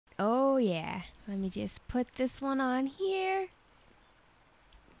Oh yeah. Let me just put this one on here.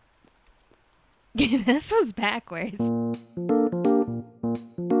 This one's backwards. Oh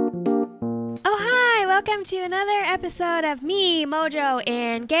hi! Welcome to another episode of me, Mojo,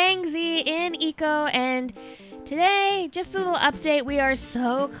 and GangZ in Eco, and today, just a little update, we are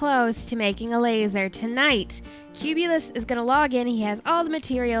so close to making a laser. Tonight, Cubulus is going to log in, he has all the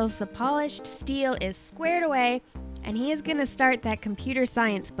materials, the polished steel is squared away, and he is going to start that computer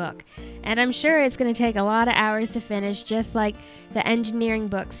science book. And I'm sure it's going to take a lot of hours to finish, just like the engineering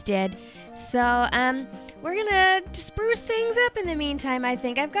books did. So, we're going to spruce things up in the meantime, I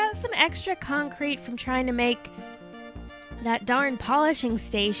think. I've got some extra concrete from trying to make that darn polishing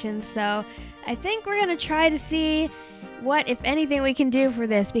station, so I think we're going to try to see what, if anything, we can do for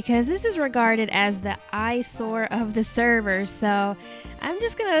this, because this is regarded as the eyesore of the server. So I'm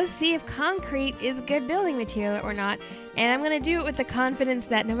just going to see if concrete is good building material or not, and I'm going to do it with the confidence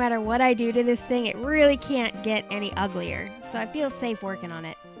that no matter what I do to this thing, it really can't get any uglier. So I feel safe working on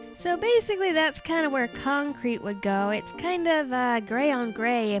it. So basically that's kind of where concrete would go. It's kind of gray on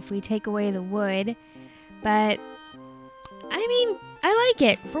gray if we take away the wood, but I mean, I like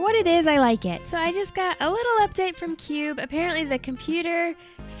it. For what it is, I like it. So I just got a little update from Cube. Apparently the computer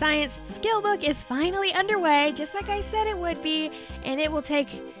science skill book is finally underway, just like I said it would be, and it will take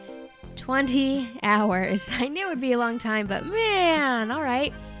 20 hours. I knew it would be a long time, but man, all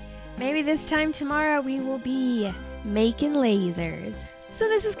right. Maybe this time tomorrow we will be making lasers. So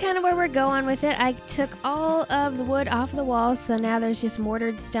this is kind of where we're going with it. I took all of the wood off the walls, so now there's just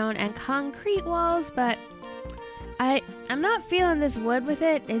mortared stone and concrete walls, but I'm not feeling this wood with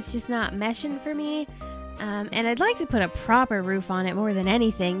it. It's just not meshing for me. And I'd like to put a proper roof on it more than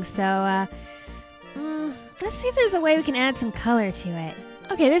anything. So let's see if there's a way we can add some color to it.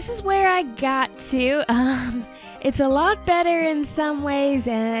 Okay, this is where I got to. It's a lot better in some ways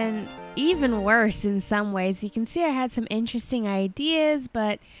and even worse in some ways. You can see I had some interesting ideas,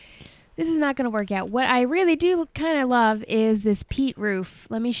 but this is not going to work out. What I really do kind of love is this peat roof.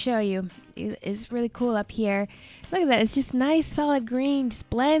 Let me show you. It's really cool up here. Look at that. It's just nice solid green. Just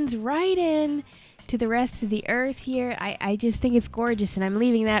blends right in to the rest of the earth here. I just think it's gorgeous, and I'm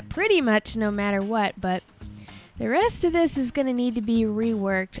leaving that pretty much no matter what, but the rest of this is going to need to be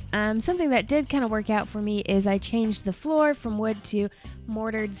reworked. Something that did kind of work out for me is I changed the floor from wood to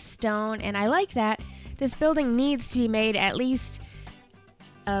mortared stone, and I like that. This building needs to be made at least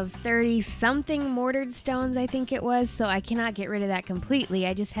of 30-something mortared stones, I think it was, so I cannot get rid of that completely.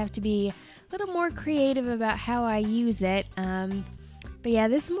 I just have to be a little more creative about how I use it. But yeah,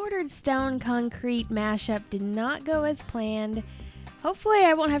 this mortared stone concrete mashup did not go as planned. Hopefully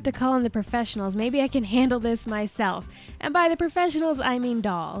I won't have to call in the professionals. Maybe I can handle this myself. And by the professionals, I mean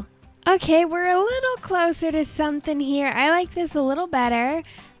Doll. Okay, we're a little closer to something here. I like this a little better.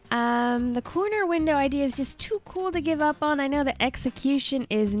 The corner window idea is just too cool to give up on. I know the execution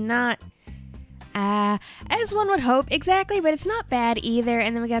is not as one would hope exactly, but it's not bad either.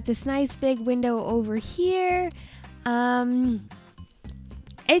 And then we got this nice big window over here.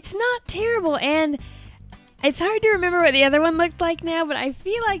 It's not terrible, and it's hard to remember what the other one looked like now, but I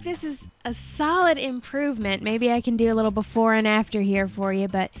feel like this is a solid improvement. Maybe I can do a little before and after here for you,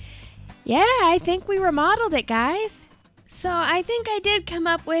 but yeah, I think we remodeled it, guys. So I think I did come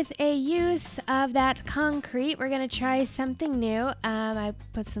up with a use of that concrete. We're going to try something new. I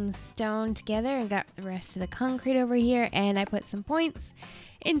put some stone together and got the rest of the concrete over here, and I put some points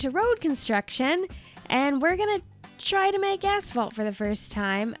into road construction, and we're going to try to make asphalt for the first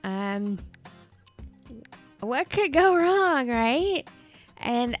time. What could go wrong, right?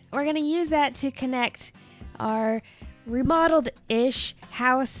 And we're going to use that to connect our remodeled-ish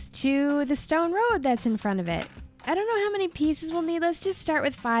house to the stone road that's in front of it. I don't know how many pieces we'll need. Let's just start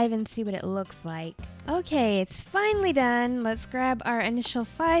with 5 and see what it looks like. Okay, it's finally done. Let's grab our initial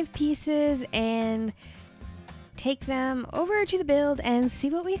 5 pieces and take them over to the build and see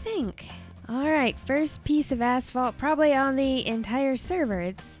what we think. Alright, first piece of asphalt, probably on the entire server.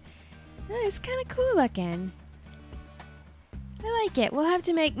 It's kind of cool looking. I like it. We'll have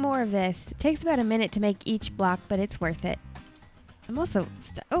to make more of this. It takes about a minute to make each block, but it's worth it. I'm also...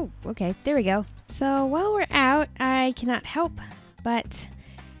 oh, okay. There we go. So while we're out, I cannot help but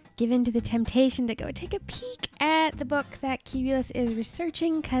give in to the temptation to go take a peek at the book that Cubulus is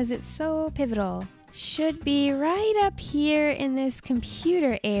researching, because it's so pivotal. Should be right up here in this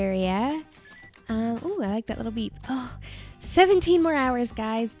computer area. Ooh, I like that little beep. Oh, 17 more hours,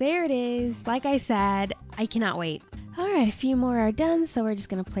 guys. There it is. Like I said, I cannot wait. Alright, a few more are done, so we're just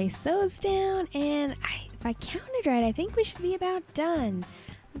going to place those down, and if I counted right, I think we should be about done.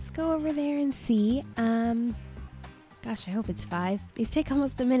 Let's go over there and see. Gosh, I hope it's 5. These take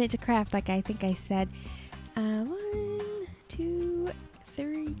almost a minute to craft, like I think I said. 1, 2,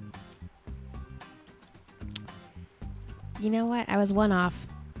 3. You know what? I was 1 off.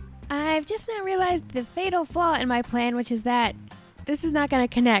 I've just now realized the fatal flaw in my plan, which is that this is not going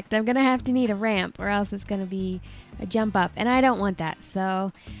to connect. I'm going to have to need a ramp, or else it's going to be a jump up, and I don't want that.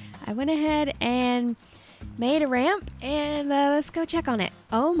 So I went ahead and made a ramp, and let's go check on it.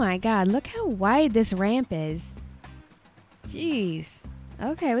 Oh my god, look how wide this ramp is. Jeez.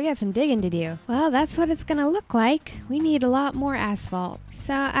 Okay, we got some digging to do. Well, that's what it's gonna look like. We need a lot more asphalt.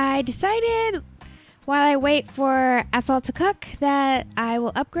 So I decided, while I wait for asphalt to cook, that I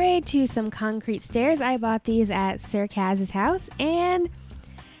will upgrade to some concrete stairs. I bought these at Sir Kaz's house, and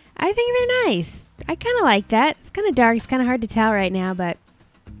I think they're nice. I kind of like that. It's kind of dark. It's kind of hard to tell right now, but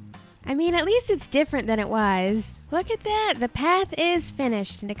I mean, at least it's different than it was. Look at that. The path is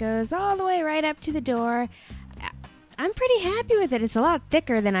finished, and it goes all the way right up to the door. I'm pretty happy with it. It's a lot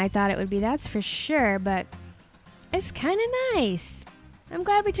thicker than I thought it would be, that's for sure, but it's kind of nice. I'm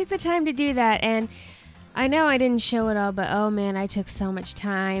glad we took the time to do that, and I know I didn't show it all, but oh man, I took so much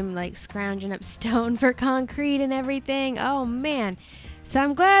time, like scrounging up stone for concrete and everything. Oh man. So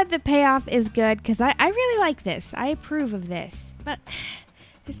I'm glad the payoff is good, because I really like this. I approve of this. But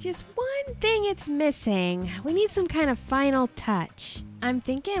there's just one thing it's missing. We need some kind of final touch. I'm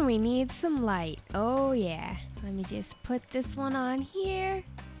thinking we need some light. Oh yeah. Let me just put this one on here.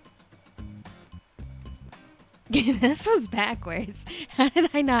 This one's backwards. How did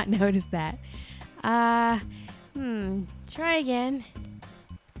I not notice that? Try again.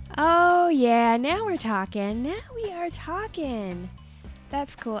 Oh yeah, now we're talking. Now we are talking.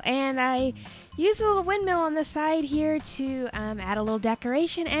 That's cool. And I use a little windmill on the side here to add a little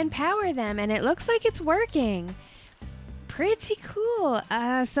decoration and power them, and it looks like it's working. Pretty cool.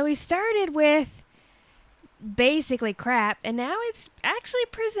 So we started with basically crap, and now it's actually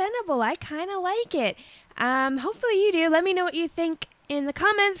presentable. I kind of like it. Hopefully you do. Let me know what you think in the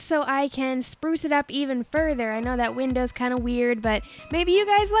comments so I can spruce it up even further. I know that window's kind of weird, but maybe you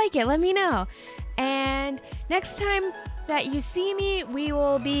guys like it. Let me know. And next time that you see me, we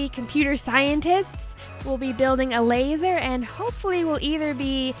will be computer scientists. We'll be building a laser, and hopefully we'll either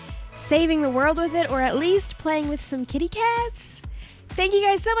be saving the world with it or at least playing with some kitty cats. Thank you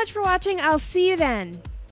guys so much for watching. I'll see you then.